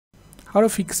How to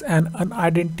fix an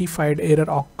unidentified error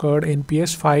occurred in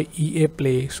PS5 EA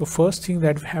Play. So first thing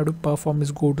that we have to perform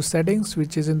is go to settings,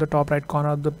 which is in the top right corner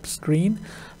of the screen.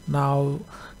 Now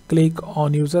click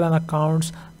on user and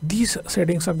accounts. These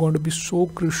settings are going to be so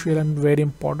crucial and very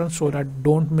important, so that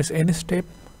don't miss any step.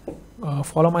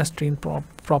 Follow my screen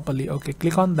properly. Okay,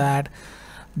 click on that,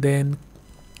 then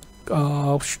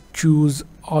choose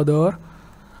other,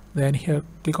 then here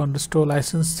click on restore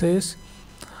licenses.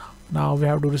 Now we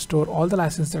have to restore all the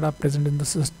licenses that are present in the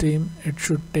system. It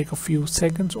should take a few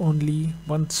seconds only.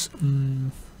 Once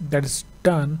that is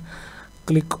done,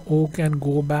 click OK and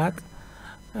go back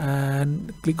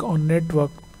and click on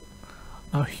network.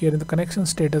 Now here in the connection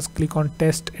status, click on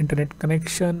test internet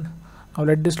connection. Now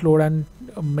let this load and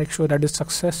make sure that is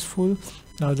successful.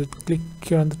 Now just click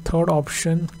here on the third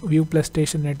option, view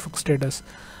PlayStation network status.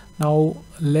 Now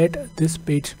let this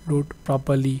page load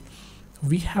properly.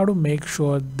 We have to make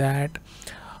sure that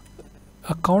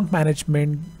account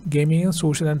management, gaming and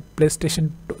social, and PlayStation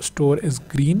store is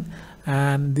green,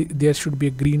 and there should be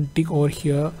a green tick over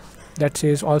here that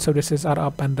says all services are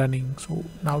up and running. So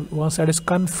now once that is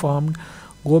confirmed,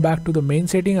 go back to the main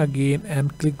setting again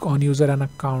and click on user and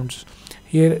accounts.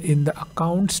 Here in the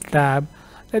accounts tab,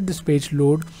 let this page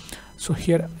load. So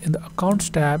here in the accounts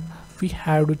tab, we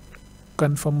have to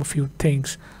confirm a few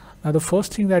things. Now the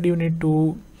first thing that you need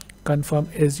to confirm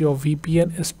is your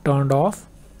VPN is turned off.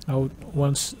 Now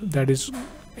once that is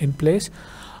in place,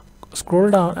 scroll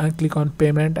down and click on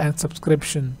payment and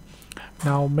subscription.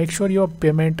 Now make sure your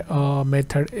payment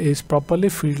method is properly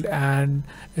filled and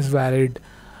is valid.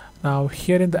 Now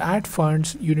here in the add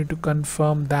funds, you need to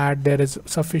confirm that there is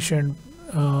sufficient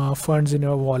funds in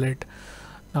your wallet.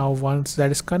 Now once that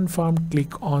is confirmed,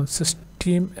 click on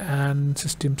system and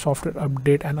system software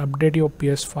update and update your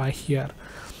PS5 here.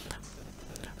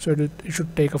 So it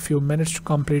should take a few minutes to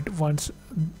complete. Once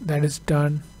that is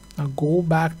done, now go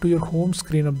back to your home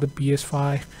screen of the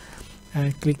PS5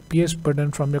 and click PS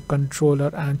button from your controller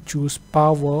and choose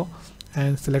power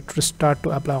and select restart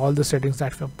to apply all the settings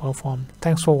that we have performed.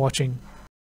 Thanks for watching.